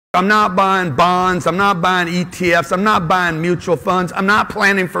I'm not buying bonds. I'm not buying ETFs. I'm not buying mutual funds. I'm not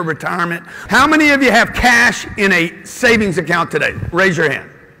planning for retirement. How many of you have cash in a savings account today? Raise your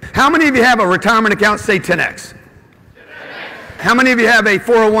hand. How many of you have a retirement account? Say 10X. 10X. How many of you have a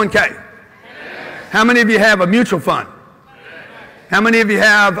 401k? 10X. How many of you have a mutual fund? 10X. How many of you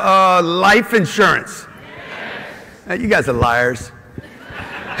have life insurance? You guys are liars.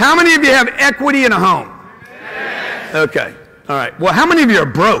 How many of you have equity in a home? 10X. Okay. All right. Well, how many of you are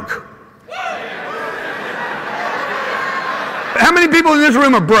broke? How many people in this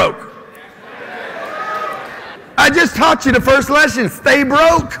room are broke? I just taught you the first lesson. Stay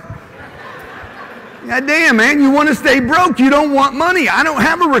broke. God damn, man. You want to stay broke. You don't want money. I don't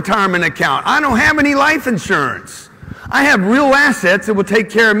have a retirement account. I don't have any life insurance. I have real assets that will take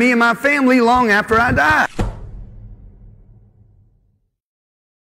care of me and my family long after I die.